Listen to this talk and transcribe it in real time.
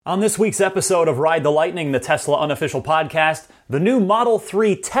On this week's episode of Ride the Lightning, the Tesla unofficial podcast, the new Model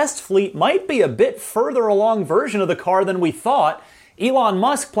 3 test fleet might be a bit further along version of the car than we thought. Elon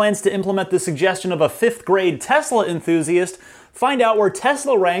Musk plans to implement the suggestion of a fifth-grade Tesla enthusiast. Find out where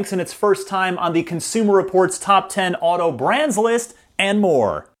Tesla ranks in its first time on the Consumer Reports Top 10 Auto Brands list, and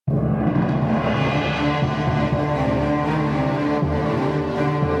more.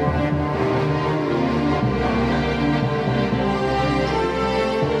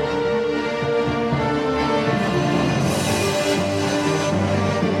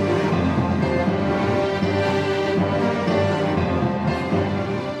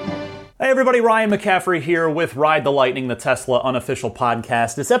 Hey everybody, Ryan McCaffrey here with Ride the Lightning, the Tesla unofficial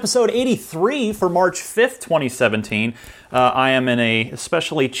podcast. It's episode 83 for March 5th, 2017. I am in a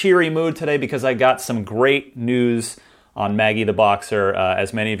especially cheery mood today because I got some great news on Maggie the Boxer.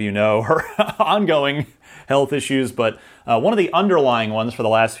 As many of you know, her ongoing health issues, but one of the underlying ones for the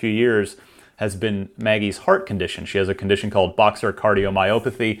last few years has been Maggie's heart condition. She has a condition called Boxer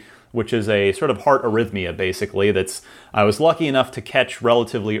cardiomyopathy, which is a sort of heart arrhythmia, basically, I was lucky enough to catch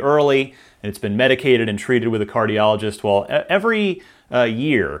relatively early, and it's been medicated and treated with a cardiologist. Well, every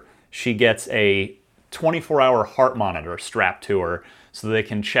year, she gets a 24-hour heart monitor strapped to her so that they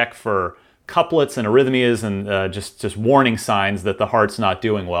can check for couplets and arrhythmias and just warning signs that the heart's not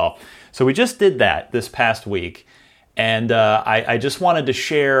doing well. So we just did that this past week, and I just wanted to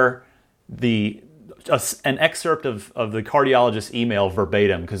share an excerpt of the cardiologist's email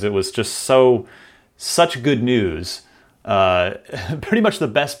verbatim because it was just such good news. Pretty much the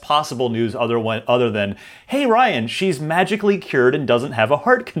best possible news other than, hey Ryan, she's magically cured and doesn't have a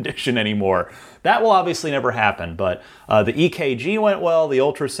heart condition anymore. That will obviously never happen, but the EKG went well, the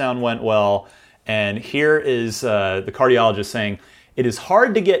ultrasound went well, and here is the cardiologist saying, he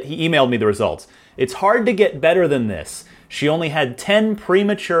emailed me the results. It's hard to get better than this. She only had 10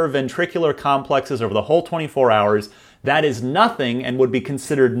 premature ventricular complexes over the whole 24 hours. That is nothing and would be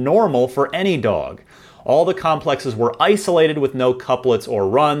considered normal for any dog. All the complexes were isolated with no couplets or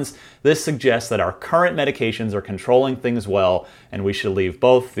runs. This suggests that our current medications are controlling things well, and we should leave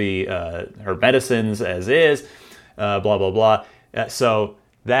both her medicines as is, blah, blah, blah. So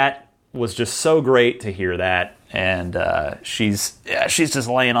that was just so great to hear that, and she's just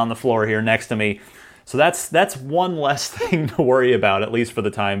laying on the floor here next to me. So that's one less thing to worry about, at least for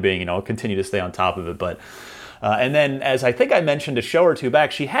the time being. I'll continue to stay on top of it. But and then, as I think I mentioned a show or two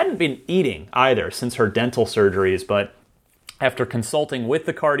back, she hadn't been eating either since her dental surgeries. But after consulting with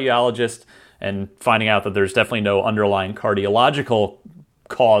the cardiologist and finding out that there's definitely no underlying cardiological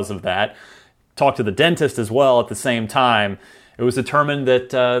cause of that, talked to the dentist as well at the same time, it was determined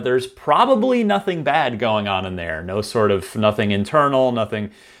that there's probably nothing bad going on in there. Nothing internal,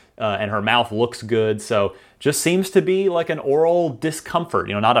 nothing... and her mouth looks good, so just seems to be like an oral discomfort,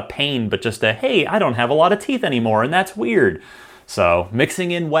 not a pain, but just hey, I don't have a lot of teeth anymore, and that's weird. So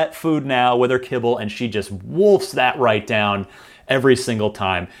mixing in wet food now with her kibble, and she just wolfs that right down every single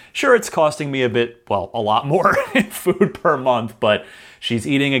time. Sure, it's costing me a lot more in food per month, but she's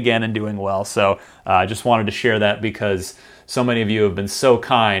eating again and doing well. So I just wanted to share that because so many of you have been so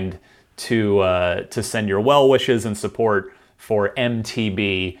kind to send your well wishes and support for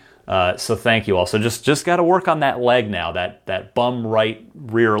MTB. So thank you all. So just got to work on that leg now, that bum right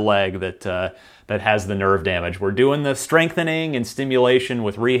rear leg that has the nerve damage. We're doing the strengthening and stimulation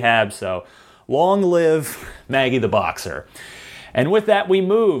with rehab. So long live Maggie the Boxer. And with that, we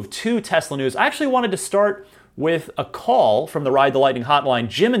move to Tesla news. I actually wanted to start with a call from the Ride the Lightning hotline.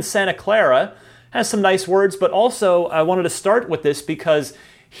 Jim in Santa Clara has some nice words, but also I wanted to start with this because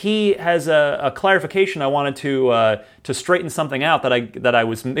he has a clarification I wanted to straighten something out that I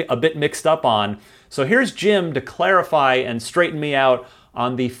was a bit mixed up on. So here's Jim to clarify and straighten me out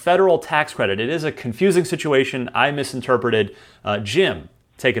on the federal tax credit. It is a confusing situation. I misinterpreted. Jim,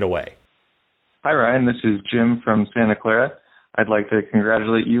 take it away. Hi, Ryan. This is Jim from Santa Clara. I'd like to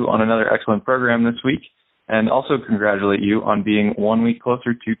congratulate you on another excellent program this week and also congratulate you on being 1 week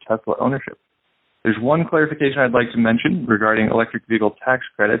closer to Tesla ownership. There's one clarification I'd like to mention regarding electric vehicle tax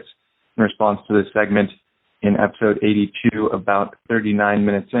credits in response to this segment in episode 82, about 39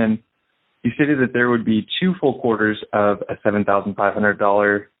 minutes in. You stated that there would be 2 full quarters of a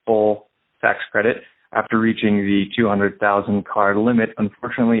 $7,500 full tax credit after reaching the 200,000 car limit.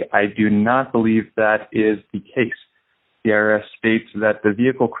 Unfortunately, I do not believe that is the case. The IRS states that the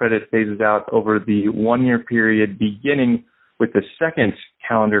vehicle credit phases out over the 1-year period beginning with the second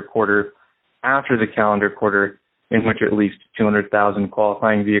calendar quarter after the calendar quarter in which at least 200,000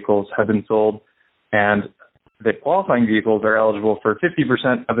 qualifying vehicles have been sold, and the qualifying vehicles are eligible for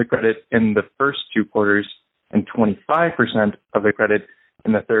 50% of the credit in the first 2 quarters and 25% of the credit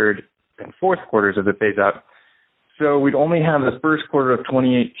in the third and fourth quarters of the phase-out. So we'd only have the first quarter of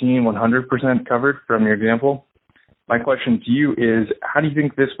 2018 100% covered from your example. My question to you is, how do you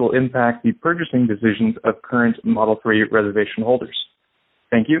think this will impact the purchasing decisions of current Model 3 reservation holders?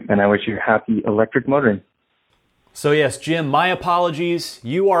 Thank you, and I wish you happy electric motoring. So yes, Jim, my apologies.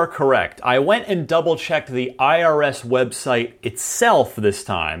 You are correct. I went and double-checked the IRS website itself this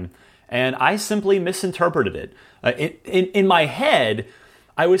time, and I simply misinterpreted it. In my head,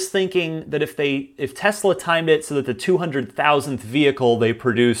 I was thinking that if Tesla timed it so that the 200,000th vehicle they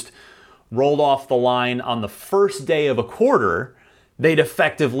produced rolled off the line on the first day of a quarter, they'd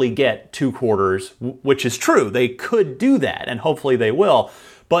effectively get 2 quarters, which is true. They could do that, and hopefully they will.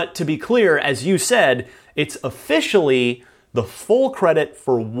 But to be clear, as you said, it's officially the full credit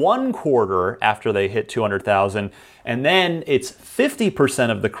for 1 quarter after they hit 200,000, and then it's 50%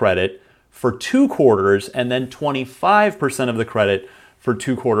 of the credit for 2 quarters, and then 25% of the credit for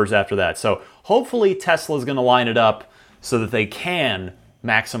 2 quarters after that. So hopefully Tesla's going to line it up so that they can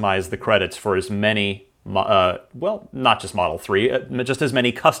maximize the credits for as many, not just Model 3, just as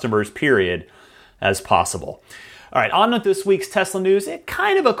many customers, period, as possible. All right, on with this week's Tesla news.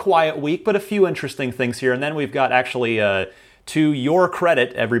 Kind of a quiet week, but a few interesting things here. And then we've got actually, to your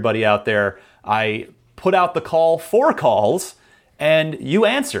credit, everybody out there, I put out the call for calls, and you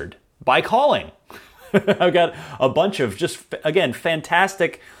answered by calling. I've got a bunch of just, again,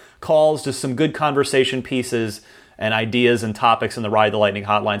 fantastic calls, just some good conversation pieces and ideas and topics in the Ride the Lightning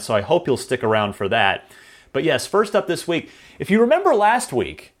hotline, so I hope you'll stick around for that. But yes, first up this week, if you remember last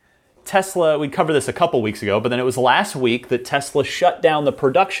week, Tesla, we covered this a couple weeks ago, but then it was last week that Tesla shut down the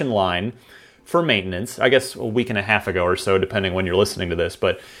production line for maintenance, I guess a week and a half ago or so, depending when you're listening to this.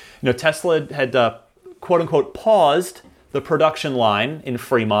 But Tesla had quote-unquote paused the production line in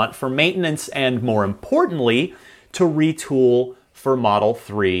Fremont for maintenance and, more importantly, to retool for Model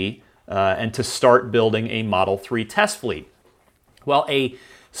 3 and to start building a Model 3 test fleet. Well, a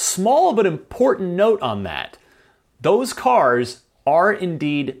small but important note on that. Those cars are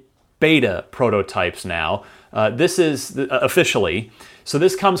indeed beta prototypes now. This is officially. So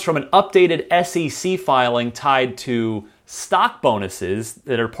this comes from an updated SEC filing tied to stock bonuses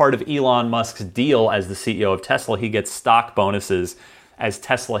that are part of Elon Musk's deal as the CEO of Tesla. He gets stock bonuses as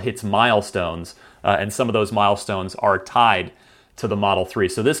Tesla hits milestones, and some of those milestones are tied to the Model 3.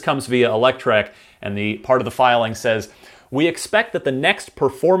 So this comes via Electrek, and the part of the filing says, we expect that the next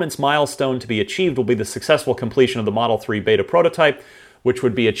performance milestone to be achieved will be the successful completion of the Model 3 beta prototype, which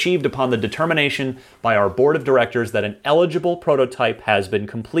would be achieved upon the determination by our board of directors that an eligible prototype has been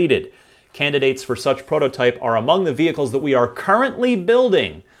completed. Candidates for such prototype are among the vehicles that we are currently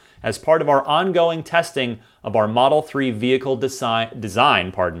building as part of our ongoing testing of our Model 3 vehicle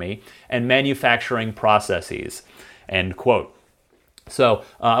design, and manufacturing processes. End quote. So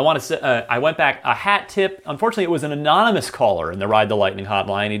I want to say, I went back, a hat tip. Unfortunately, it was an anonymous caller in the Ride the Lightning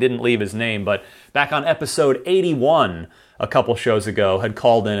hotline. He didn't leave his name, but back on episode 81, a couple shows ago, had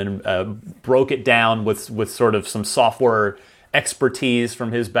called in and broke it down with sort of some software expertise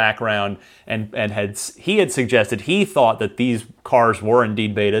from his background, and he had suggested he thought that these cars were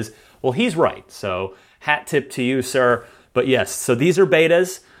indeed betas. Well, he's right. So hat tip to you, sir. But yes, so these are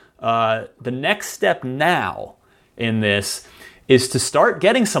betas. The next step now in this is to start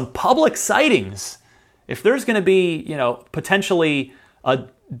getting some public sightings. If there's going to be, potentially a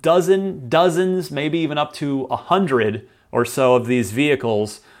dozens, maybe even up to 100 or so of these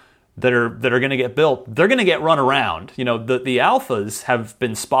vehicles that are going to get built, they're going to get run around. The alphas have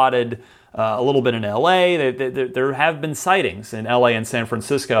been spotted a little bit in LA. There have been sightings in LA and San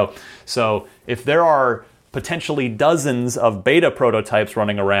Francisco. So if there are potentially dozens of beta prototypes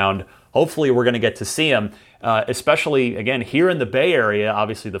running around, hopefully we're going to get to see them, especially, again, here in the Bay Area.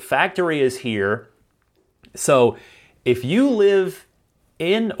 Obviously, the factory is here. So if you live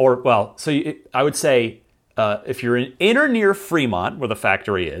I would say, if you're in or near Fremont, where the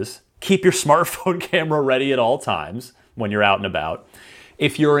factory is, keep your smartphone camera ready at all times when you're out and about.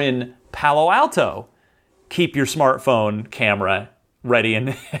 If you're in Palo Alto, keep your smartphone camera ready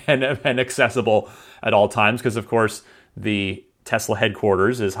and accessible at all times, because, of course, the Tesla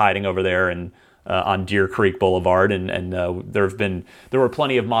headquarters is hiding over there and on Deer Creek Boulevard, and there were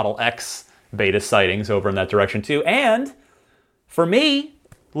plenty of Model X beta sightings over in that direction too. And for me,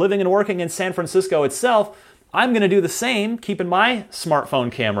 living and working in San Francisco itself, I'm going to do the same, keeping my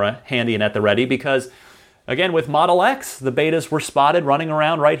smartphone camera handy and at the ready, because, again, with Model X, the betas were spotted running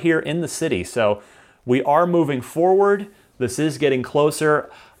around right here in the city. So we are moving forward. This is getting closer.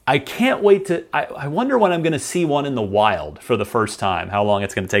 I can't wait to... I wonder when I'm going to see one in the wild for the first time, how long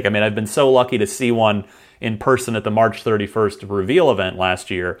it's going to take. I mean, I've been so lucky to see one in person at the March 31st reveal event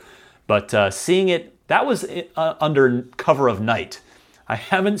last year, but seeing it, that was under cover of night. I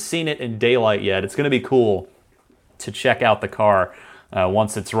haven't seen it in daylight yet. It's going to be cool to check out the car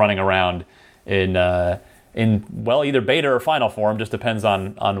once it's running around in either beta or final form. Just depends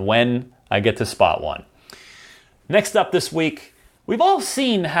on when I get to spot one. Next up this week, we've all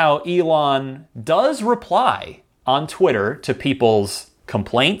seen how Elon does reply on Twitter to people's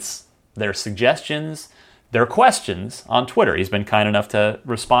complaints, their suggestions, their questions on Twitter. He's been kind enough to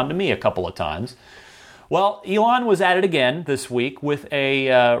respond to me a couple of times. Well, Elon was at it again this week with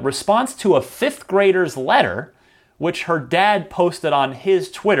a response to a fifth grader's letter, which her dad posted on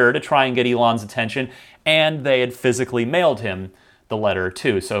his Twitter to try and get Elon's attention, and they had physically mailed him the letter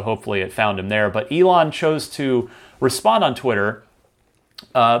too, so hopefully it found him there. But Elon chose to respond on Twitter,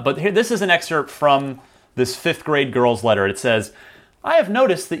 but here, this is an excerpt from this fifth grade girl's letter. It says, "I have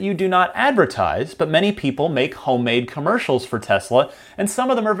noticed that you do not advertise, but many people make homemade commercials for Tesla, and some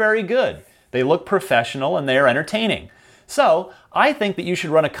of them are very good. They look professional and they are entertaining. So, I think that you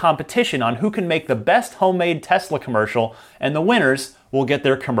should run a competition on who can make the best homemade Tesla commercial, and the winners will get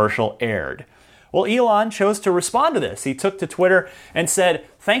their commercial aired." Well, Elon chose to respond to this. He took to Twitter and said,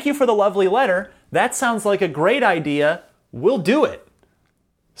 "Thank you for the lovely letter. That sounds like a great idea. We'll do it."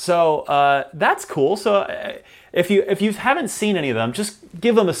 So that's cool. So if you haven't seen any of them, just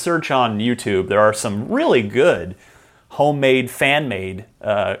give them a search on YouTube. There are some really good homemade, fan-made,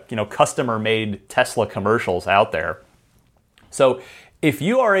 customer-made Tesla commercials out there. So if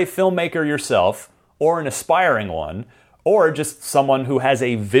you are a filmmaker yourself, or an aspiring one, or just someone who has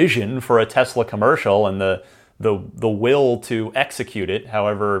a vision for a Tesla commercial and the will to execute it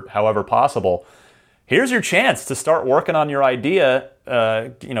however possible, here's your chance to start working on your idea.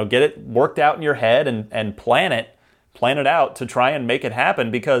 Get it worked out in your head and plan it out to try and make it happen.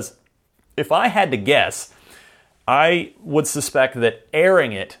 Because if I had to guess, I would suspect that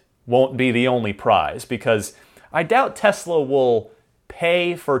airing it won't be the only prize, because I doubt Tesla will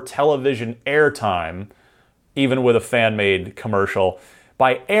pay for television airtime, even with a fan-made commercial.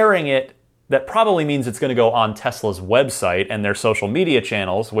 By airing it, that probably means it's going to go on Tesla's website and their social media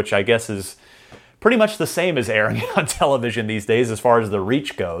channels, which I guess is pretty much the same as airing it on television these days as far as the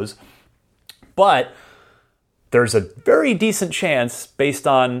reach goes. But there's a very decent chance, based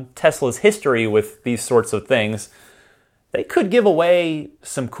on Tesla's history with these sorts of things, they could give away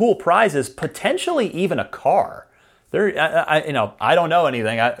some cool prizes, potentially even a car. I don't know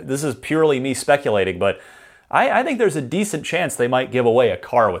anything. This is purely me speculating, but I think there's a decent chance they might give away a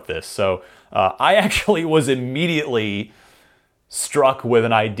car with this. So I actually was immediately struck with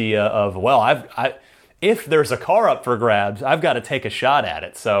an idea of, well, if there's a car up for grabs, I've got to take a shot at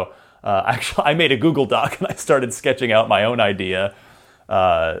it. So actually, I made a Google Doc and I started sketching out my own idea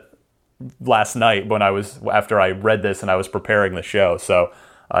last night after I read this and I was preparing the show. So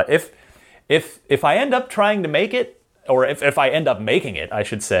if I end up trying to make it, or if I end up making it, I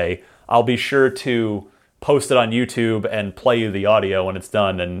should say, I'll be sure to post it on YouTube and play you the audio when it's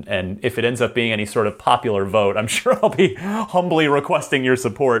done. And if it ends up being any sort of popular vote, I'm sure I'll be humbly requesting your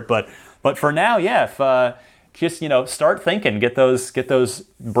support. But for now, yeah, just start thinking, get those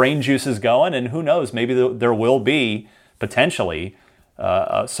brain juices going, and who knows, maybe there will be potentially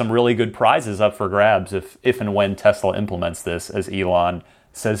some really good prizes up for grabs if and when Tesla implements this, as Elon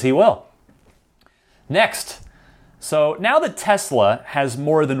says he will. Next, so now that Tesla has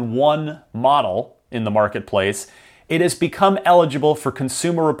more than one model in the marketplace, it has become eligible for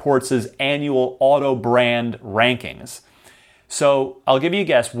Consumer Reports' annual auto brand rankings. So I'll give you a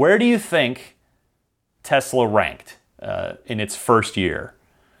guess. Where do you think Tesla ranked in its first year?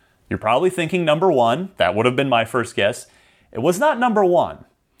 You're probably thinking number one. That would have been my first guess. It was not number one.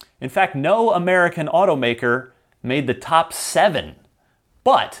 In fact, no American automaker made the top 7.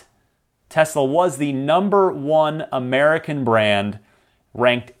 But Tesla was the number one American brand,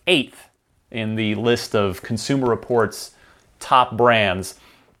 ranked 8th in the list of Consumer Reports' top brands.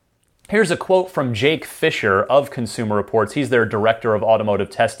 Here's a quote from Jake Fisher of Consumer Reports. He's their director of automotive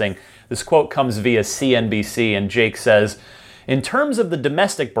testing. This quote comes via CNBC, and Jake says, "In terms of the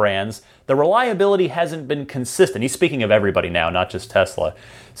domestic brands, the reliability hasn't been consistent." He's speaking of everybody now, not just Tesla.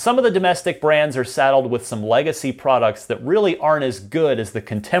 "Some of the domestic brands are saddled with some legacy products that really aren't as good as the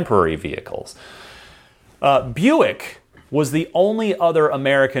contemporary vehicles." Buick was the only other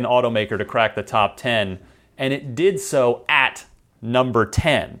American automaker to crack the top 10, and it did so at number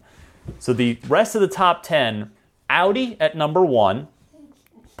 10. So the rest of the top 10, Audi at number 1,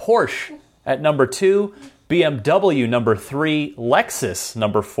 Porsche at number 2, BMW number 3, Lexus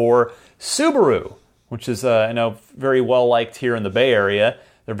number 4, Subaru, which is I know very well liked here in the Bay Area.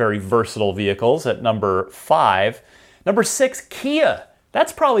 They're very versatile vehicles at number 5. Number 6, Kia.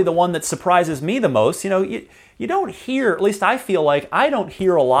 That's probably the one that surprises me the most. You don't hear, at least I feel like I don't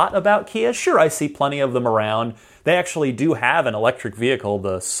hear a lot about Kia. Sure, I see plenty of them around. They actually do have an electric vehicle,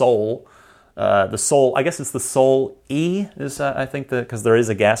 the Soul. I guess it's the Soul E, I think, because there is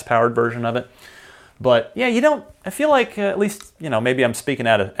a gas-powered version of it. But yeah, I feel like, at least, maybe I'm speaking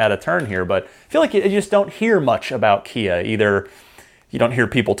out of turn here, but I feel like you just don't hear much about Kia. Either you don't hear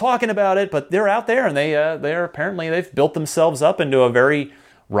people talking about it, but they're out there and they've built themselves up into a very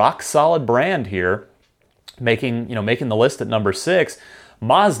rock-solid brand here, making the list at number 6.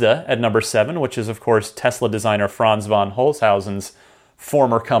 Mazda at number 7, which is, of course, Tesla designer Franz von Holzhausen's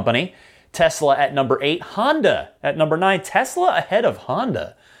former company. Tesla at number 8. Honda at number 9. Tesla ahead of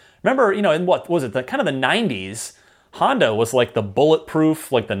Honda. Remember, in what was it, the 90s, Honda was like the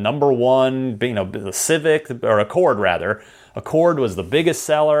bulletproof, like the number one, the Civic, or Accord rather. Accord was the biggest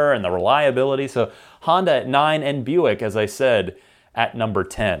seller and the reliability. So Honda at 9 and Buick, as I said, at number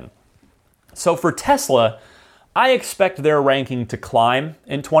 10. So for Tesla, I expect their ranking to climb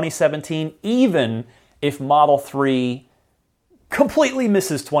in 2017, even if Model 3 completely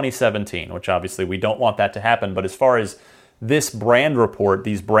misses 2017, which obviously we don't want that to happen. But as far as this brand report,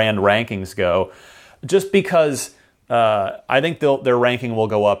 these brand rankings go, just because I think their ranking will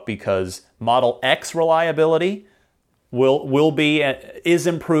go up because Model X reliability is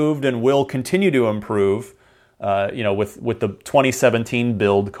improved and will continue to improve, with the 2017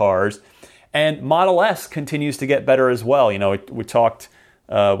 build cars. And Model S continues to get better as well. We talked,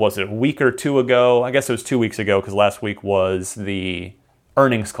 was it a week or two ago? I guess it was 2 weeks ago because last week was the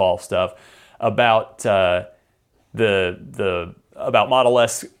earnings call stuff about about Model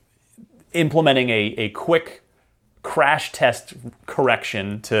S implementing a quick crash test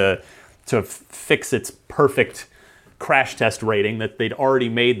correction to fix its perfect crash test rating that they'd already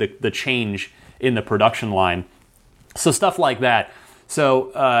made the change in the production line. So stuff like that.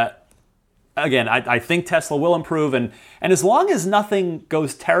 So again, I think Tesla will improve, and as long as nothing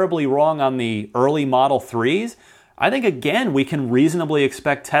goes terribly wrong on the early Model 3s, I think, again, we can reasonably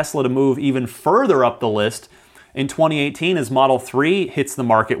expect Tesla to move even further up the list in 2018 as Model 3 hits the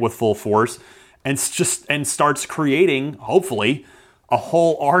market with full force and starts creating, hopefully, a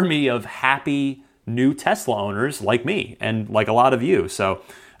whole army of happy new Tesla owners like me and like a lot of you. So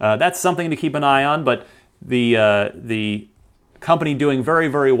that's something to keep an eye on, but the company doing very,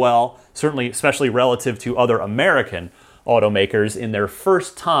 very well, certainly, especially relative to other American automakers in their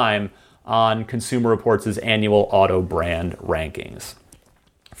first time on Consumer Reports' annual auto brand rankings.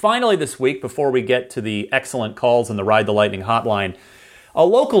 Finally this week, before we get to the excellent calls in the Ride the Lightning hotline, a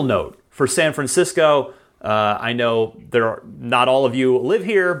local note for San Francisco. I know not all of you live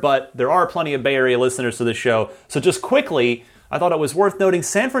here, but there are plenty of Bay Area listeners to this show. So just quickly, I thought it was worth noting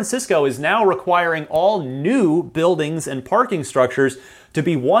San Francisco is now requiring all new buildings and parking structures to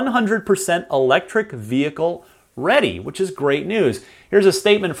be 100% electric vehicle ready, which is great news. Here's a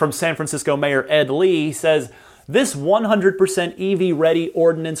statement from San Francisco Mayor Ed Lee. He says, "This 100% EV ready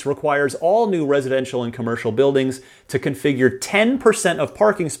ordinance requires all new residential and commercial buildings to configure 10% of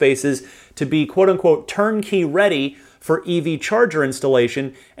parking spaces to be quote-unquote turnkey ready for EV charger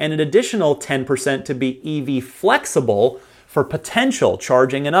installation and an additional 10% to be EV flexible for potential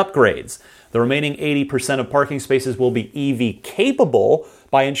charging and upgrades. The remaining 80% of parking spaces will be EV capable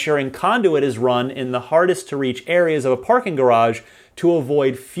by ensuring conduit is run in the hardest to reach areas of a parking garage to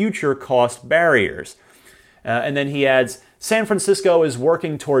avoid future cost barriers." And then he adds, San Francisco is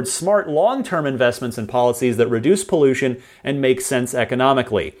working towards smart long-term investments and policies that reduce pollution and make sense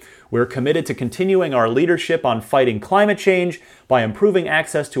economically. We're committed to continuing our leadership on fighting climate change by improving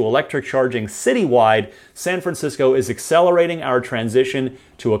access to electric charging citywide. San Francisco is accelerating our transition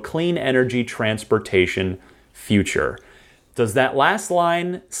to a clean energy transportation future. Does that last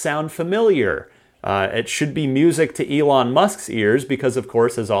line sound familiar? It should be music to Elon Musk's ears because, of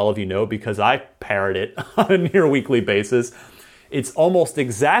course, as all of you know, because I parrot it on a near weekly basis, it's almost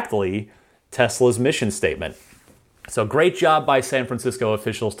exactly Tesla's mission statement. So great job by San Francisco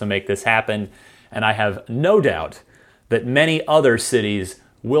officials to make this happen, and I have no doubt that many other cities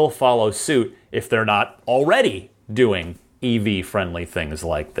will follow suit if they're not already doing EV-friendly things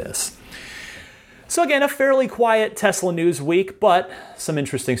like this. So again, a fairly quiet Tesla news week, but some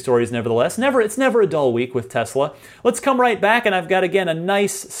interesting stories nevertheless. It's never a dull week with Tesla. Let's come right back, and I've got, again, a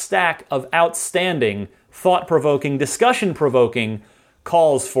nice stack of outstanding, thought-provoking, discussion-provoking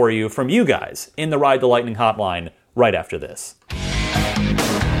calls for you from you guys in the Ride the Lightning hotline right after this.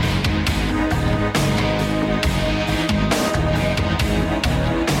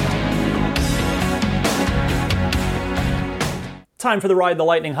 Time for the Ride the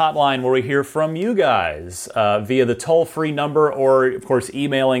Lightning hotline, where we hear from you guys via the toll-free number or, of course,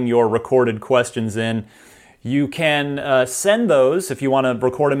 emailing your recorded questions in. You can send those, if you want to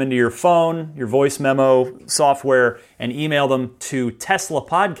record them into your phone, your voice memo software, and email them to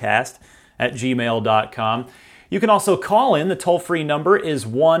teslapodcast@gmail.com. You can also call in. The toll-free number is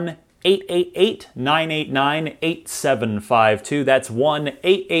 1-888-989-8752. That's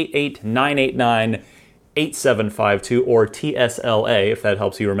 1-888-989-8752, or TSLA, if that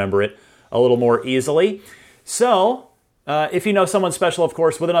helps you remember it a little more easily. So, if you know someone special, of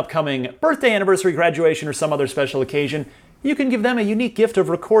course, with an upcoming birthday, anniversary, graduation, or some other special occasion, you can give them a unique gift of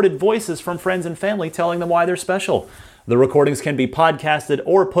recorded voices from friends and family telling them why they're special. The recordings can be podcasted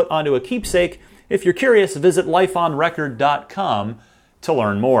or put onto a keepsake. If you're curious, visit lifeonrecord.com to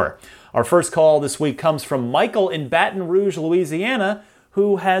learn more. Our first call this week comes from Michael in Baton Rouge, Louisiana,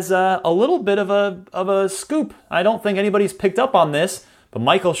 who has a little bit of a scoop. I don't think anybody's picked up on this, but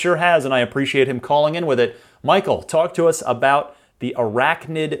Michael sure has, and I appreciate him calling in with it. Michael, talk to us about the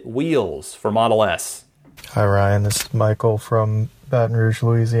Arachnid wheels for Model S. Hi, Ryan. This is Michael from Baton Rouge,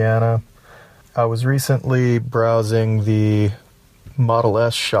 Louisiana. I was recently browsing the Model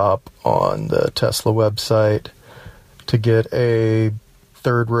S shop on the Tesla website to get a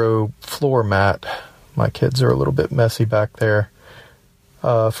third-row floor mat. My kids are a little bit messy back there.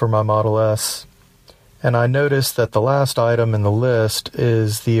 For my Model S. And I noticed that the last item in the list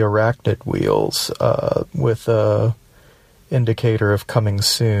is the Arachnid wheels with a indicator of coming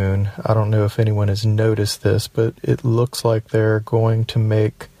soon. I don't know if anyone has noticed this, but it looks like they're going to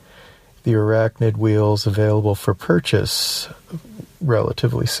make the Arachnid wheels available for purchase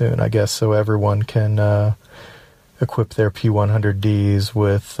relatively soon, I guess, so everyone can equip their P100Ds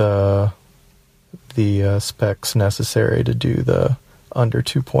with the specs necessary to do the under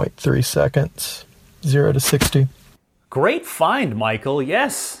 2.3 seconds, 0 to 60. Great find, Michael.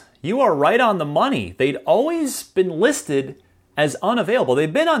 Yes, you are right on the money. They'd always been listed as unavailable.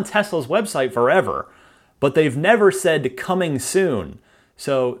 They've been on Tesla's website forever, but they've never said coming soon.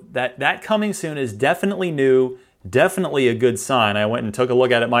 So that coming soon is definitely new, definitely a good sign. I went and took a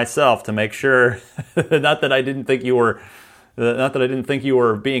look at it myself to make sure, not that I didn't think you were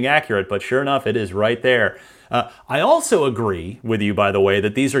being accurate, but sure enough, it is right there. I also agree with you, by the way,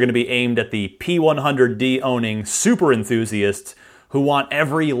 that these are going to be aimed at the P100D owning super enthusiasts who want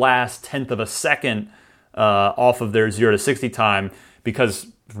every last tenth of a second off of their 0 to 60 time, because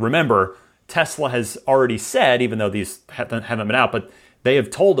remember, Tesla has already said, even though these haven't been out, but they have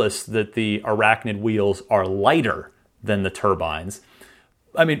told us that the Arachnid wheels are lighter than the turbines.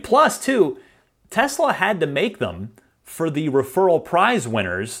 I mean, plus too, Tesla had to make them for the referral prize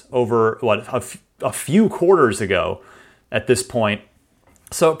winners over a few quarters ago at this point.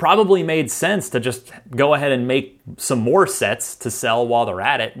 So it probably made sense to just go ahead and make some more sets to sell while they're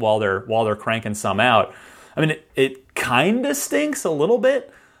at it, while they're cranking some out. I mean, it kind of stinks a little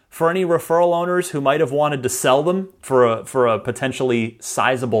bit for any referral owners who might have wanted to sell them for a potentially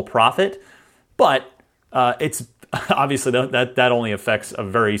sizable profit, but it's obviously that only affects a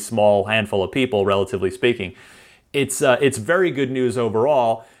very small handful of people, relatively speaking. It's very good news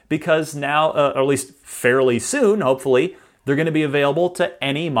overall, because now, or at least fairly soon, hopefully, they're going to be available to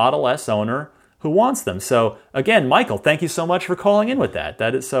any Model S owner who wants them. So again, Michael, thank you so much for calling in with that.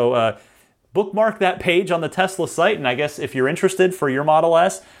 That is so. Bookmark that page on the Tesla site, and I guess if you're interested for your Model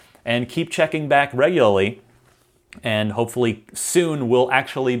S, and keep checking back regularly, and hopefully soon will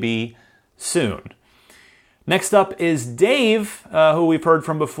actually be soon. Next up is Dave, who we've heard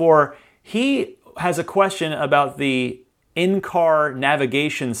from before. He has a question about the in-car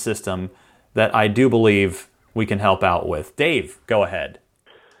navigation system that I do believe we can help out with. Dave, go ahead.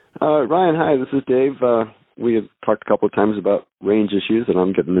 Ryan, hi, this is Dave. We have talked a couple of times about range issues, and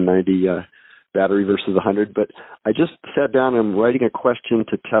I'm getting the 90 battery versus 100, but I just sat down and I'm writing a question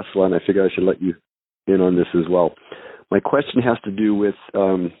to Tesla, and I figure I should let you in on this as well. My question has to do with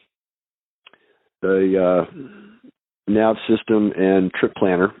the nav system and trip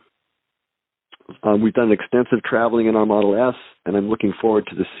planner. We've done extensive traveling in our Model S, and I'm looking forward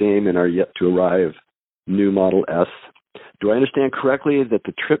to the same in our yet-to-arrive new Model S. Do I understand correctly that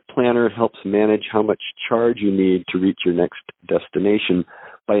the trip planner helps manage how much charge you need to reach your next destination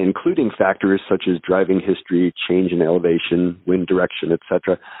by including factors such as driving history, change in elevation, wind direction,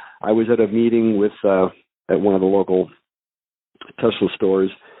 etc.? I was at a meeting with at one of the local Tesla stores,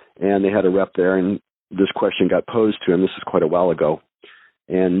 and they had a rep there, and this question got posed to him. This is quite a while ago.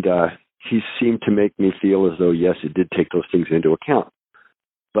 And he seemed to make me feel as though, yes, it did take those things into account.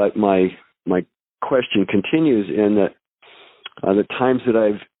 But my question continues in that the times that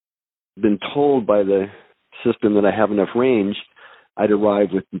I've been told by the system that I have enough range, I'd arrive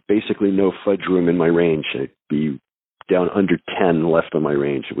with basically no fudge room in my range. I'd be down under 10 left on my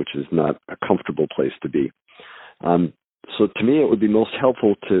range, which is not a comfortable place to be. So to me, it would be most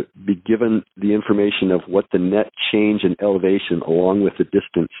helpful to be given the information of what the net change in elevation along with the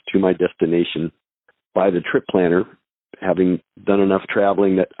distance to my destination by the trip planner, having done enough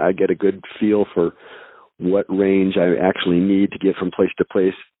traveling that I get a good feel for what range I actually need to get from place to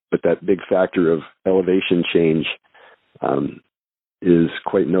place. But that big factor of elevation change is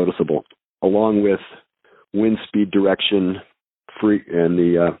quite noticeable, along with wind speed direction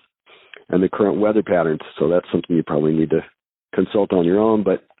and the current weather patterns. So that's something you probably need to consult on your own.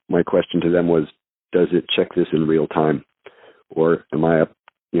 But my question to them was, does it check this in real time, or is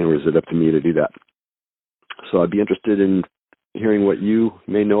it up to me to do that? So I'd be interested in hearing what you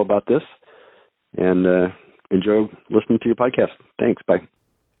may know about this, and enjoy listening to your podcast. Thanks. Bye.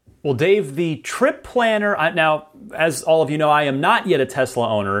 Well, Dave, the trip planner, now, as all of you know, I am not yet a Tesla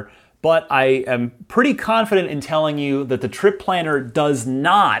owner, but I am pretty confident in telling you that the trip planner does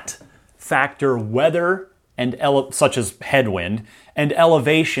not factor weather and such as headwind and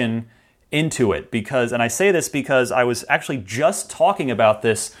elevation into it. And I say this because I was actually just talking about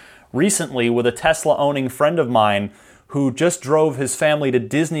this recently with a Tesla-owning friend of mine who just drove his family to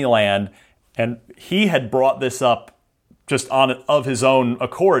Disneyland, and he had brought this up just of his own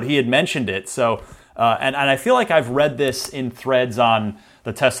accord. He had mentioned it. So, and I feel like I've read this in threads on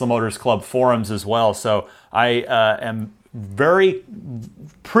the Tesla Motors Club forums as well. So I am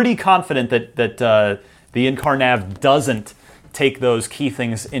pretty confident that the IncarNav doesn't take those key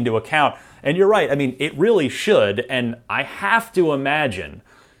things into account. And you're right. I mean, it really should. And I have to imagine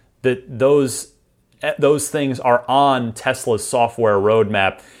that those things are on Tesla's software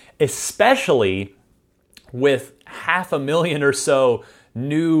roadmap, especially with 500,000 or so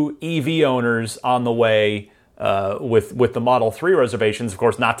new EV owners on the way with the Model 3 reservations. Of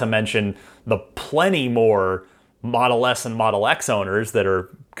course, not to mention the plenty more Model S and Model X owners that are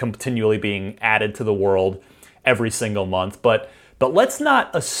continually being added to the world every single month. But let's not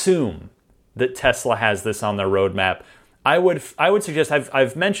assume that Tesla has this on their roadmap. I would suggest,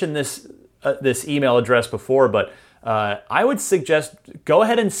 I've mentioned this email address before, but I would suggest go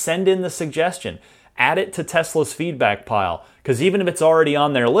ahead and send in the suggestion. Add it to Tesla's feedback pile, because even if it's already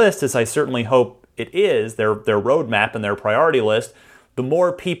on their list, as I certainly hope it is, their roadmap and their priority list, the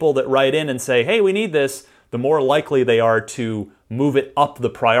more people that write in and say, hey, we need this, the more likely they are to move it up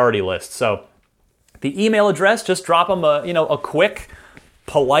the priority list. So the email address, just drop them a quick,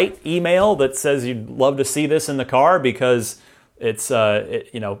 polite email that says you'd love to see this in the car because it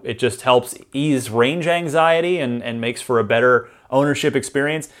just helps ease range anxiety and makes for a better ownership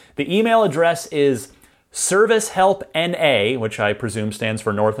experience. The email address is ServiceHelpNA, which I presume stands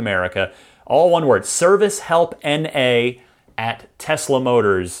for North America, all one word,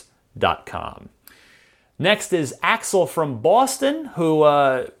 ServiceHelpNA@teslamotors.com. Next is Axel from Boston, who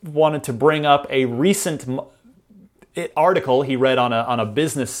wanted to bring up a recent article he read on a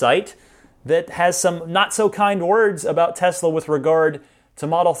business site that has some not so kind words about Tesla with regard to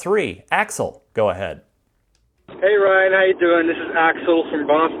Model 3. Axel, go ahead. Hey Ryan, how you doing? This is Axel from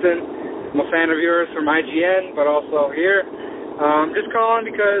Boston. I'm a fan of yours from IGN, but also here. Just calling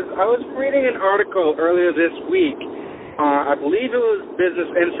because I was reading an article earlier this week. I believe it was Business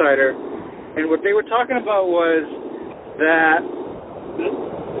Insider, and what they were talking about was that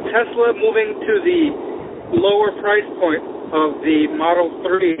Tesla moving to the lower price point of the Model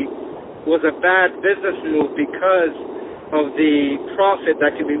 3 was a bad business move because of the profit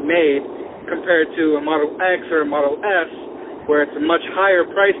that can be made compared to a Model X or a Model S, where it's a much higher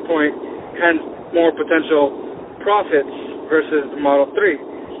price point, hence more potential profits versus the Model 3.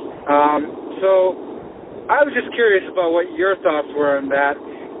 So I was just curious about what your thoughts were on that.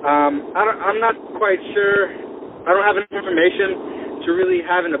 I'm not quite sure. I don't have enough information to really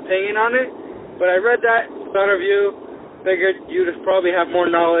have an opinion on it, but I read that, thought of you, figured you'd probably have more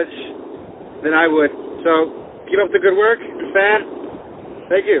knowledge than I would. So keep up the good work, fan.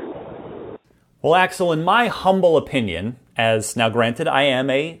 Thank you. Well, Axel, in my humble opinion, as now granted, I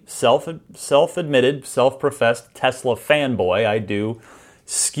am a self-admitted, self-professed Tesla fanboy. I do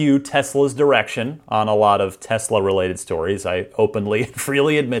skew Tesla's direction on a lot of Tesla-related stories. I openly and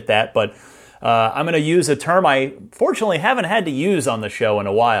freely admit that, but I'm going to use a term I fortunately haven't had to use on the show in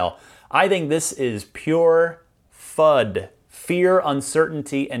a while. I think this is pure FUD, fear,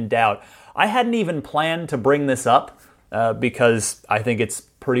 uncertainty, and doubt. I hadn't even planned to bring this up because I think it's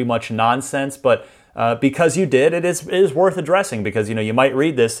pretty much nonsense, but because you did, it is worth addressing because you might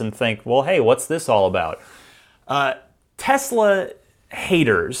read this and think, well, hey, what's this all about? Tesla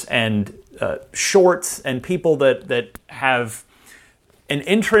haters and shorts and people that have an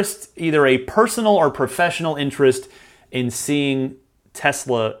interest, either a personal or professional interest in seeing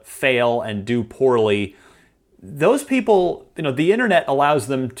Tesla fail and do poorly, those people, the internet allows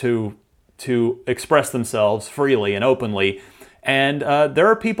them to express themselves freely and openly. And there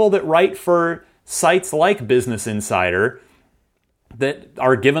are people that write for sites like Business Insider that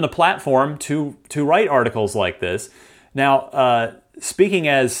are given a platform to write articles like this. Now, speaking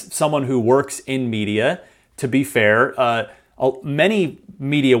as someone who works in media, to be fair, many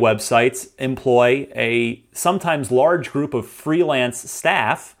media websites employ a sometimes large group of freelance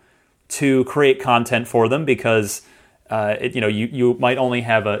staff to create content for them because you might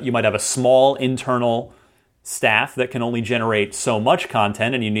have a small internal staff that can only generate so much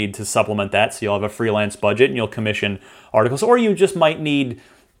content, and you need to supplement that. So you'll have a freelance budget and you'll commission articles, or you just might need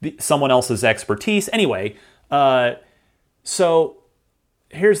someone else's expertise. Anyway, so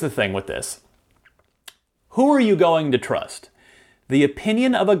here's the thing with this. Who are you going to trust? The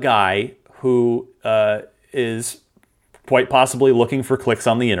opinion of a guy who is quite possibly looking for clicks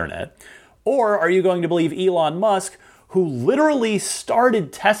on the internet? Or are you going to believe Elon Musk, who literally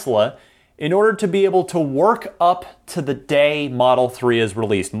started Tesla in order to be able to work up to the day Model 3 is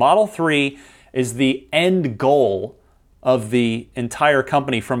released? Model 3 is the end goal of the entire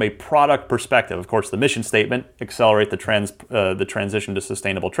company from a product perspective. Of course, the mission statement, accelerate the transition to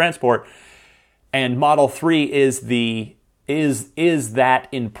sustainable transport. And Model 3 is that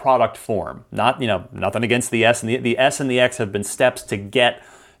in product form. Nothing against the S, and the S and the X have been steps to get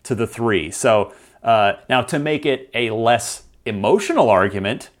to the 3. So now, to make it a less emotional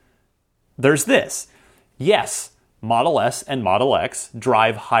argument, there's this. Yes, Model S and Model X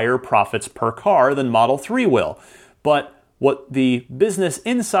drive higher profits per car than Model 3 will. But what the Business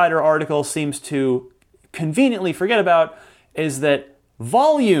Insider article seems to conveniently forget about is that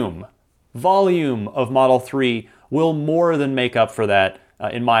volume of Model 3 will more than make up for that.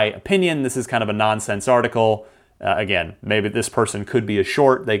 In my opinion, this is kind of a nonsense article. Again, maybe this person could be a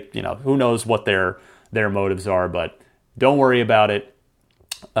short. Who knows what their motives are, but don't worry about it.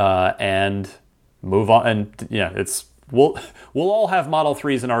 And move on. And we'll all have Model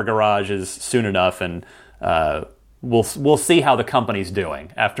 3s in our garages soon enough, and we'll see how the company's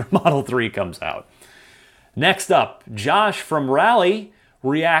doing after Model 3 comes out. Next up, Josh from Raleigh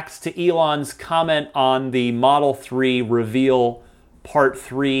reacts to Elon's comment on the Model 3 reveal Part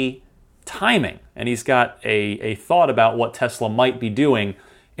 3 timing, and he's got a thought about what Tesla might be doing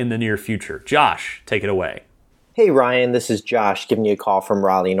in the near future. Josh, take it away. Hey Ryan, this is Josh giving you a call from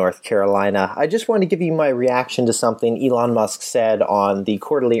Raleigh, North Carolina. I just wanted to give you my reaction to something Elon Musk said on the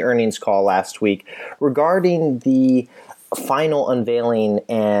quarterly earnings call last week regarding the final unveiling,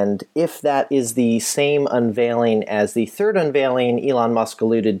 and if that is the same unveiling as the third unveiling Elon Musk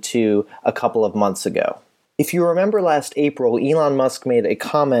alluded to a couple of months ago. If you remember last April, Elon Musk made a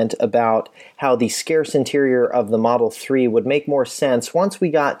comment about how the scarce interior of the Model 3 would make more sense once we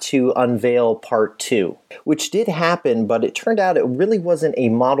got to unveil Part 2, which did happen, but it turned out it really wasn't a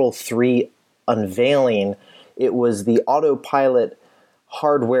Model 3 unveiling. It was the Autopilot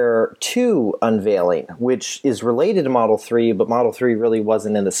Hardware 2 unveiling, which is related to Model 3, but Model 3 really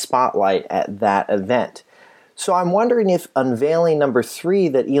wasn't in the spotlight at that event. So I'm wondering if unveiling number 3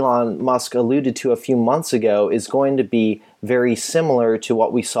 that Elon Musk alluded to a few months ago is going to be very similar to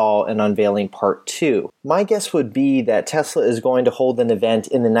what we saw in unveiling Part 2. My guess would be that Tesla is going to hold an event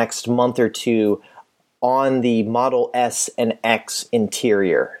in the next month or two on the Model S and X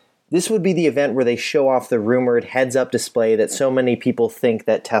interior. This would be the event where they show off the rumored heads-up display that so many people think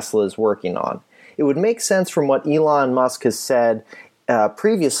that Tesla is working on. It would make sense from what Elon Musk has said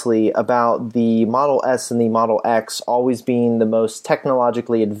previously about the Model S and the Model X always being the most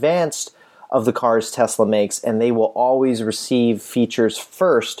technologically advanced of the cars Tesla makes, and they will always receive features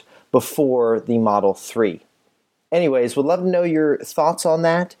first before the Model 3. Anyways, would love to know your thoughts on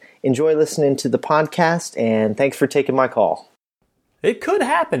that. Enjoy listening to the podcast, and thanks for taking my call. It could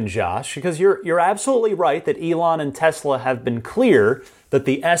happen, Josh, because you're absolutely right that Elon and Tesla have been clear that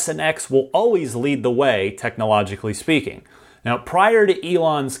the S and X will always lead the way, technologically speaking. Now, prior to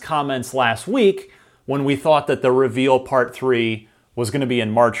Elon's comments last week, when we thought that the reveal Part 3 was going to be in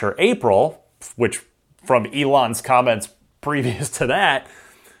March or April, which from Elon's comments previous to that,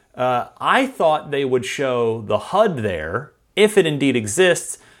 I thought they would show the HUD there, if it indeed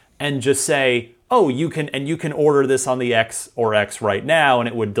exists, and just say, oh, you can order this on the X or X right now, and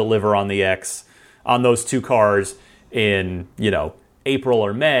it would deliver on the X, on those two cars in, April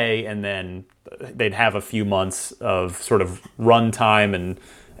or May, and then they'd have a few months of sort of runtime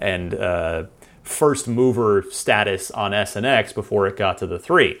and first mover status on S and X before it got to the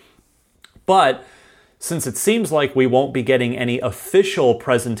 3. But since it seems like we won't be getting any official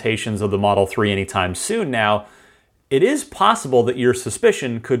presentations of the Model 3 anytime soon now, it is possible that your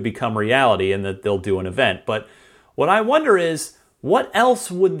suspicion could become reality and that they'll do an event. But what I wonder is, what else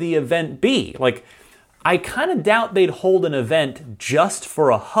would the event be? Like, I kind of doubt they'd hold an event just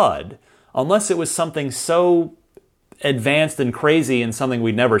for a HUD, unless it was something so advanced and crazy and something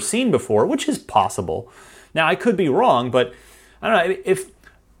we'd never seen before, which is possible. Now, I could be wrong, but I don't know.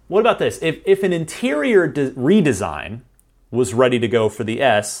 What about this? If an interior redesign was ready to go for the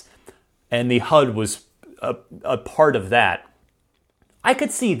S and the HUD was a part of that, I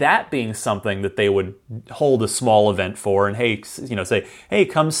could see that being something that they would hold a small event for and, hey, say, hey,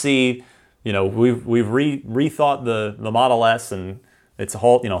 come see, we've rethought the Model S and it's a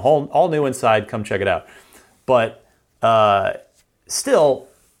whole all new inside, come check it out. But still,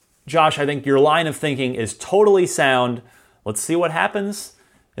 Josh, I think your line of thinking is totally sound. Let's see what happens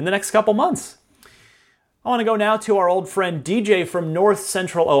in the next couple months. I want to go now to our old friend DJ from North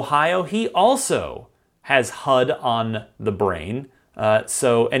Central Ohio. He also has HUD on the brain.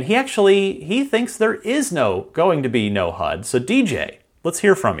 And he thinks there is going to be no HUD. So DJ, let's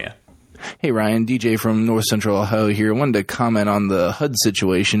hear from you. Hey Ryan, DJ from North Central Ohio here. I wanted to comment on the HUD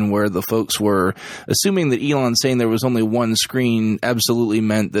situation where the folks were assuming that Elon saying there was only one screen absolutely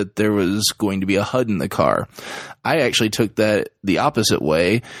meant that there was going to be a HUD in the car. I actually took that the opposite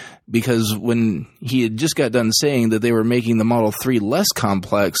way, because when he had just got done saying that they were making the Model 3 less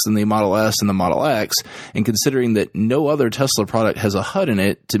complex than the Model S and the Model X, and considering that no other Tesla product has a HUD in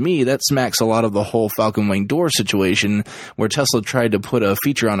it, to me that smacks a lot of the whole Falcon Wing door situation where Tesla tried to put a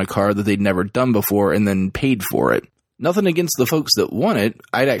feature on a car that they'd never done before and then paid for it. Nothing against the folks that want it.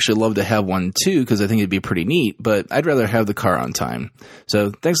 I'd actually love to have one too, because I think it'd be pretty neat, but I'd rather have the car on time.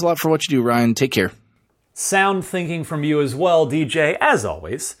 So thanks a lot for what you do, Ryan. Take care. Sound thinking from you as well, DJ, as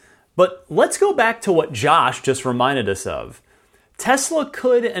always. But let's go back to what Josh just reminded us of. Tesla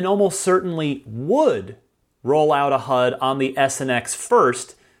could and almost certainly would roll out a HUD on the S and X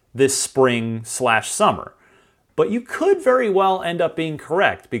first this spring/summer. But you could very well end up being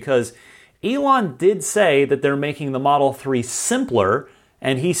correct, because Elon did say that they're making the Model 3 simpler,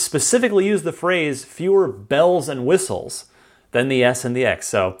 and he specifically used the phrase fewer bells and whistles than the S and the X.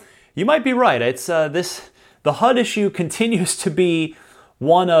 So you might be right. It's the HUD issue continues to be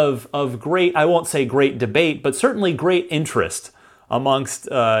one of great, I won't say great debate, but certainly great interest amongst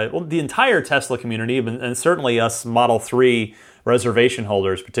the entire Tesla community, and certainly us Model 3 reservation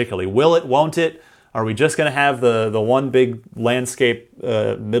holders particularly. Will it, won't it? Are we just going to have the one big landscape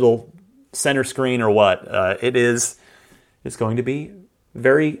middle center screen or what? It's going to be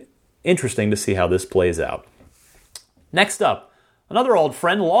very interesting to see how this plays out. Next up, another old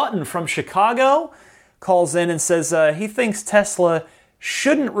friend, Lawton from Chicago, calls in and says he thinks Tesla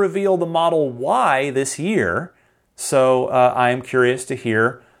shouldn't reveal the Model Y this year. So I am curious to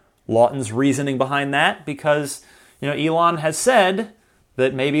hear Lawton's reasoning behind that, because Elon has said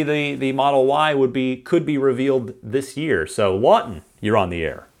that maybe the Model Y could be revealed this year. So Lawton, you're on the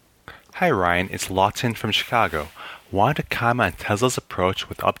air. Hi Ryan, it's Lawton from Chicago. Wanted to comment on Tesla's approach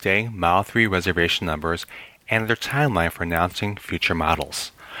with updating Model 3 reservation numbers and their timeline for announcing future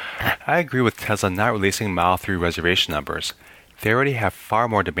models. I agree with Tesla not releasing Model 3 reservation numbers. They already have far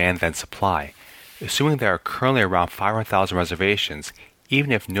more demand than supply. Assuming there are currently around 500,000 reservations,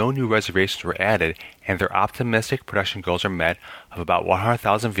 even if no new reservations were added and their optimistic production goals are met of about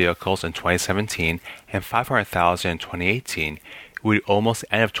 100,000 vehicles in 2017 and 500,000 in 2018, it would be almost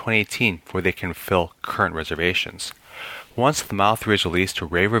the end of 2018 before they can fill current reservations. Once the Model 3 is released to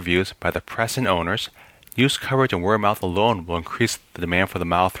rave reviews by the press and owners, news coverage and word of mouth alone will increase the demand for the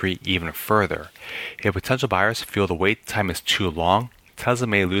Model 3 even further. If potential buyers feel the wait time is too long, Tesla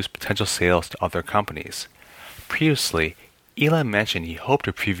may lose potential sales to other companies. Previously, Elon mentioned he hoped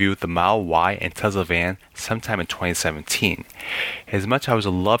to preview the Model Y and Tesla van sometime in 2017. As much as I would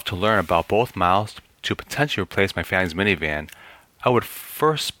love to learn about both models to potentially replace my family's minivan, I would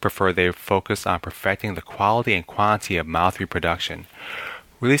first prefer they focus on perfecting the quality and quantity of Model 3 production.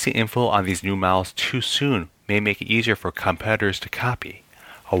 Releasing info on these new models too soon may make it easier for competitors to copy.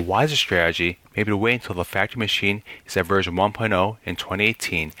 A wiser strategy may be to wait until the factory machine is at version 1.0 in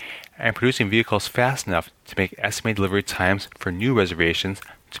 2018 and producing vehicles fast enough to make estimated delivery times for new reservations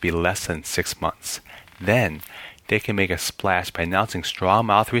to be less than 6 months. Then, they can make a splash by announcing strong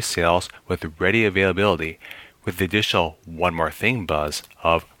Model 3 sales with ready availability, with the additional one more thing buzz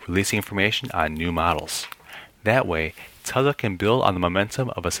of releasing information on new models. That way, Tesla can build on the momentum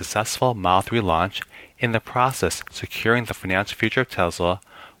of a successful Model 3 launch, in the process securing the financial future of Tesla,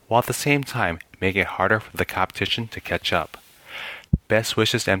 while at the same time making it harder for the competition to catch up. Best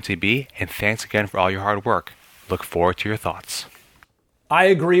wishes to MTB, and thanks again for all your hard work. Look forward to your thoughts. I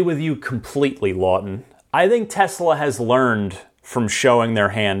agree with you completely, Lawton. I think Tesla has learned from showing their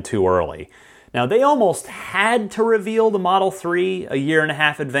hand too early. Now, they almost had to reveal the Model 3 a year and a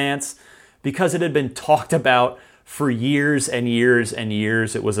half advance because it had been talked about for years and years and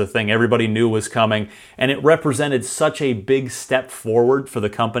years. It was a thing everybody knew was coming, and it represented such a big step forward for the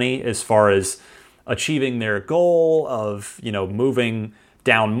company as far as achieving their goal of, moving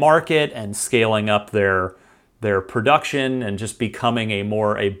down market and scaling up their production and just becoming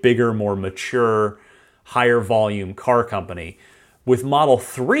a bigger, more mature, higher volume car company. With Model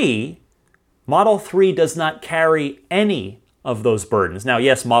 3 does not carry any of those burdens. Now,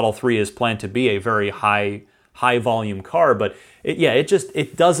 yes, Model 3 is planned to be a very high volume car, but it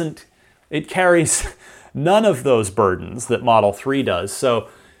carries none of those burdens that Model 3 does. So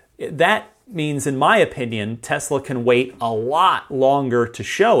that means, in my opinion, Tesla can wait a lot longer to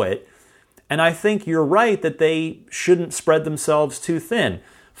show it. And I think you're right that they shouldn't spread themselves too thin.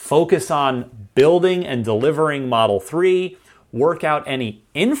 Focus on building and delivering Model 3, work out any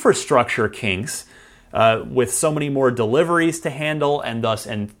infrastructure kinks with so many more deliveries to handle, and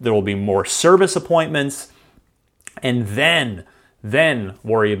there will be more service appointments, and then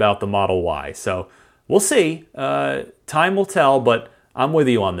worry about the Model Y. So we'll see. Time will tell, but I'm with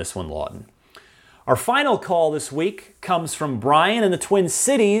you on this one, Lawton. Our final call this week comes from Brian in the Twin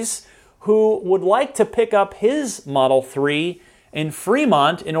Cities, who would like to pick up his Model 3 in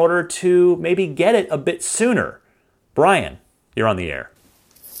Fremont in order to maybe get it a bit sooner. Brian, you're on the air.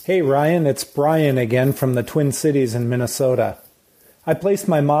 Hey Ryan, it's Brian again from the Twin Cities in Minnesota. I placed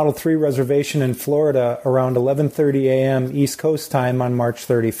my Model 3 reservation in Florida around 11:30 a.m. East Coast time on March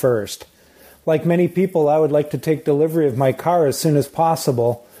 31st. Like many people, I would like to take delivery of my car as soon as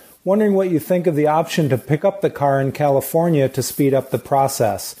possible, wondering what you think of the option to pick up the car in California to speed up the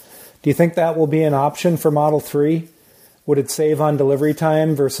process. Do you think that will be an option for Model 3? Would it save on delivery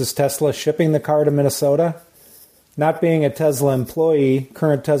time versus Tesla shipping the car to Minnesota? Not being a Tesla employee,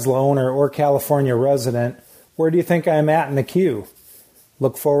 current Tesla owner, or California resident, where do you think I'm at in the queue?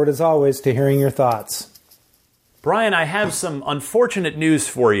 Look forward, as always, to hearing your thoughts. Brian, I have some unfortunate news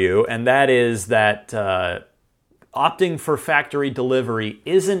for you, and that is that opting for factory delivery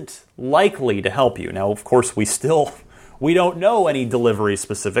isn't likely to help you. Now, of course, we don't know any delivery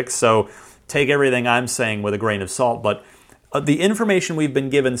specifics, so take everything I'm saying with a grain of salt, but the information we've been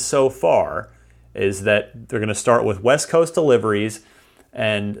given so far is that they're going to start with West Coast deliveries,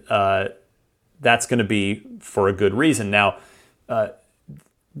 and that's going to be for a good reason. Now,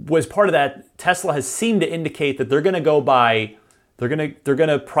 as part of that, Tesla has seemed to indicate that they're going to they're going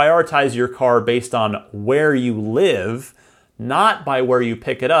to prioritize your car based on where you live, not by where you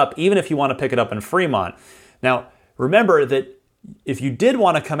pick it up, even if you want to pick it up in Fremont. Now, remember that if you did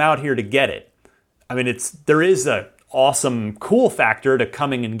want to come out here to get it, there is a awesome cool factor to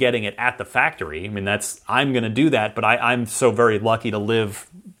coming and getting it at the factory. I'm going to do that, but I'm so very lucky to live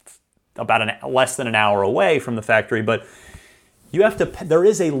about less than an hour away from the factory. But there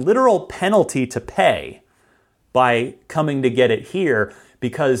is a literal penalty to pay by coming to get it here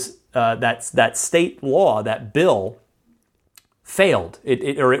because that state law, that bill, failed.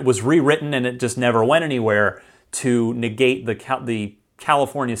 It was rewritten and it just never went anywhere to negate the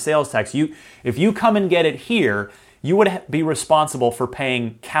California sales tax. If you come and get it here, you would be responsible for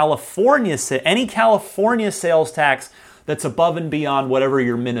paying any California sales tax that's above and beyond whatever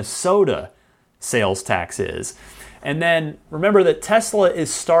your Minnesota sales tax is. And then remember that Tesla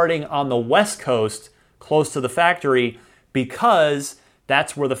is starting on the West Coast, close to the factory, because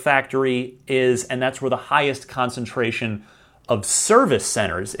that's where the factory is and that's where the highest concentration of service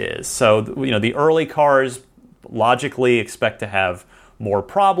centers is. So, the early cars logically expect to have more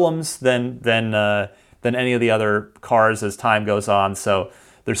problems than any of the other cars as time goes on. So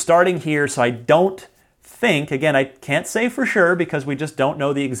they're starting here. So I don't think, again, I can't say for sure because we just don't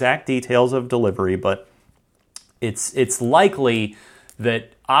know the exact details of delivery, but it's likely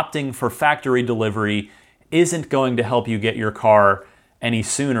that opting for factory delivery isn't going to help you get your car any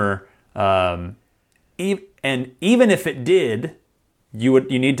sooner. And even if it did, you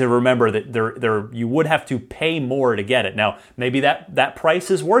need to remember that you would have to pay more to get it. Now, maybe that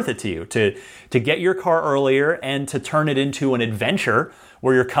price is worth it to you to get your car earlier and to turn it into an adventure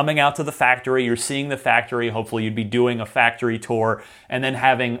where you're coming out to the factory, you're seeing the factory, hopefully you'd be doing a factory tour and then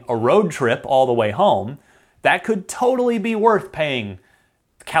having a road trip all the way home. That could totally be worth paying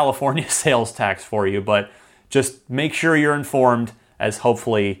California sales tax for you, but just make sure you're informed, as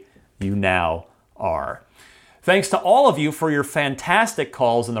hopefully you now are. Thanks to all of you for your fantastic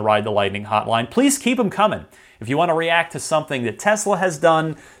calls in the Ride the Lightning hotline. Please keep them coming. If you want to react to something that Tesla has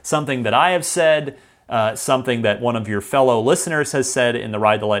done, something that I have said, something that one of your fellow listeners has said in the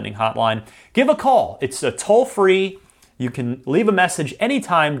Ride the Lightning hotline, give a call. It's a toll-free. You can leave a message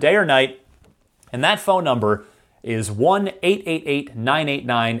anytime, day or night, and that phone number is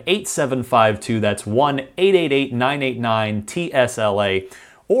 1-888-989-8752. That's 1-888-989-TSLA.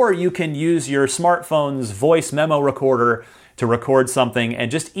 Or you can use your smartphone's voice memo recorder to record something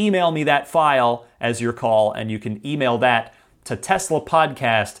and just email me that file as your call, and you can email that to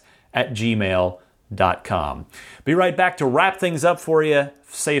teslapodcast@gmail.com. Be right back to wrap things up for you.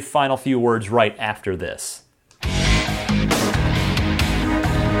 Say final few words right after this.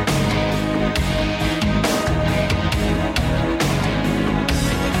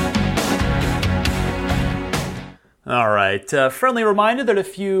 All right, friendly reminder that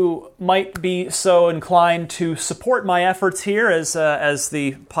if you might be so inclined to support my efforts here as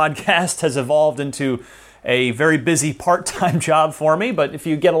the podcast has evolved into a very busy part-time job for me, but if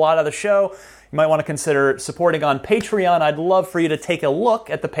you get a lot out of the show, you might want to consider supporting on Patreon. I'd love for you to take a look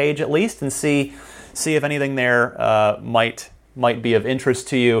at the page at least and see if anything there might be of interest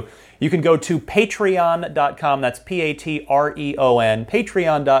to you. You can go to patreon.com, that's Patreon,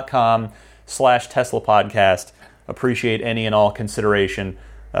 patreon.com/Tesla Podcast. Appreciate any and all consideration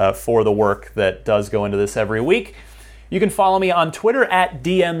for the work that does go into this every week. You can follow me on Twitter at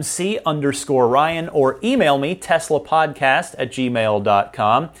DMC_Ryan or email me,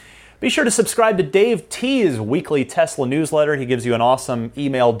 teslapodcast@gmail.com. Be sure to subscribe to Dave T's weekly Tesla newsletter. He gives you an awesome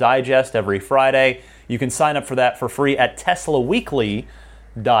email digest every Friday. You can sign up for that for free at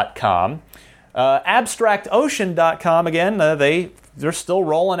teslaweekly.com. AbstractOcean.com, again, they're still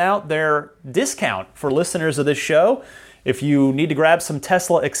rolling out their discount for listeners of this show. If you need to grab some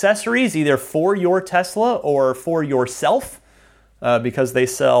Tesla accessories, either for your Tesla or for yourself, because they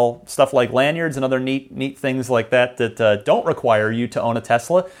sell stuff like lanyards and other neat things like that don't require you to own a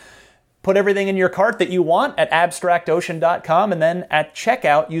Tesla, put everything in your cart that you want at abstractocean.com, and then at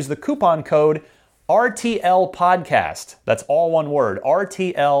checkout, use the coupon code RTL Podcast. That's all one word,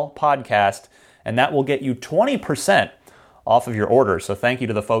 RTL Podcast, and that will get you 20% off of your order. So thank you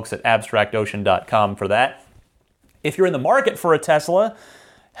to the folks at abstractocean.com for that. If you're in the market for a Tesla,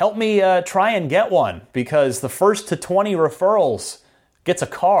 help me try and get one, because the first to 20 referrals gets a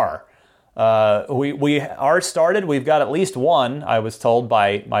car. We are started. We've got at least one, I was told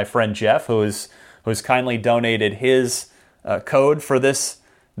by my friend Jeff, who's kindly donated his code for this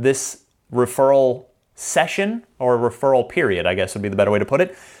referral session, or referral period, I guess would be the better way to put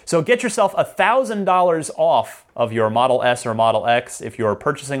it. So get yourself $1,000 off of your Model S or Model X if you're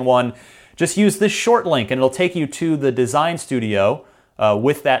purchasing one. Just use this short link and it'll take you to the design studio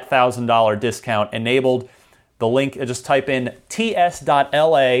with that $1,000 discount enabled. The link, just type in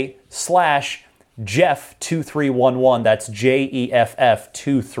ts.la/Jeff2311. That's JEFF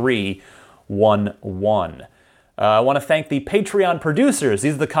 2311. I want to thank the Patreon producers.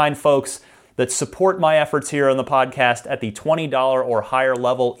 These are the kind folks that support my efforts here on the podcast at the $20 or higher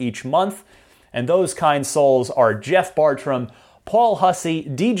level each month. And those kind souls are Jeff Bartram, Paul Hussey,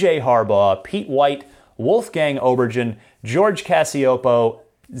 DJ Harbaugh, Pete White, Wolfgang Obergen, George Cassiopo,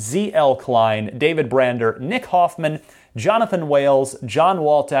 Z.L. Klein, David Brander, Nick Hoffman, Jonathan Wales, John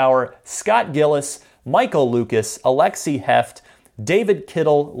Waltauer, Scott Gillis, Michael Lucas, Alexi Heft, David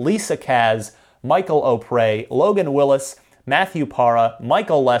Kittle, Lisa Kaz, Michael O'Prey, Logan Willis, Matthew Parra,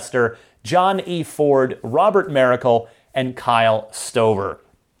 Michael Lester, John E. Ford, Robert Miracle, and Kyle Stover.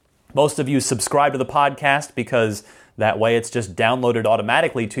 Most of you subscribe to the podcast because that way it's just downloaded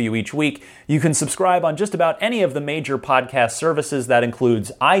automatically to you each week. You can subscribe on just about any of the major podcast services. That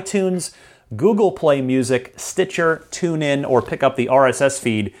includes iTunes, Google Play Music, Stitcher, TuneIn, or pick up the RSS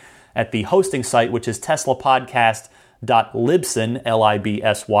feed at the hosting site, which is teslapodcast.libsyn,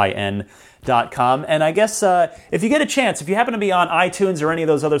 LIBSYN.com. And I guess if you get a chance, if you happen to be on iTunes or any of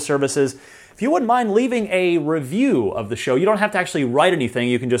those other services, if you wouldn't mind leaving a review of the show, you don't have to actually write anything.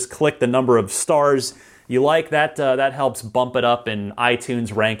 You can just click the number of stars you like. That helps bump it up in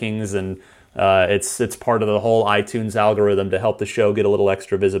iTunes rankings, and it's part of the whole iTunes algorithm to help the show get a little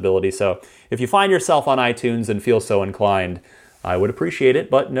extra visibility. So if you find yourself on iTunes and feel so inclined, I would appreciate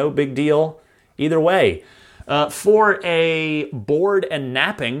it, but no big deal either way. For a bored and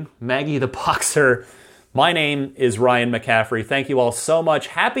napping Maggie the Boxer, my name is Ryan McCaffrey. Thank you all so much.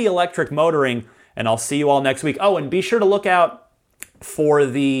 Happy electric motoring, and I'll see you all next week. Oh, and be sure to look out for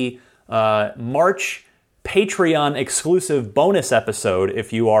the March Patreon exclusive bonus episode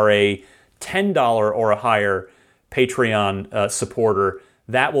if you are a $10 or a higher Patreon supporter.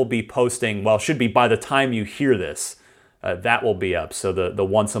 that will be posting, well, should be by the time you hear this, that will be up. So the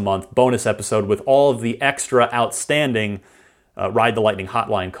once a month bonus episode with all of the extra outstanding Ride the Lightning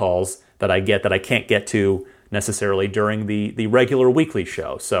hotline calls that I get that I can't get to necessarily during the regular weekly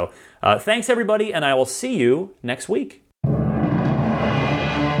show. So thanks everybody, and I will see you next week.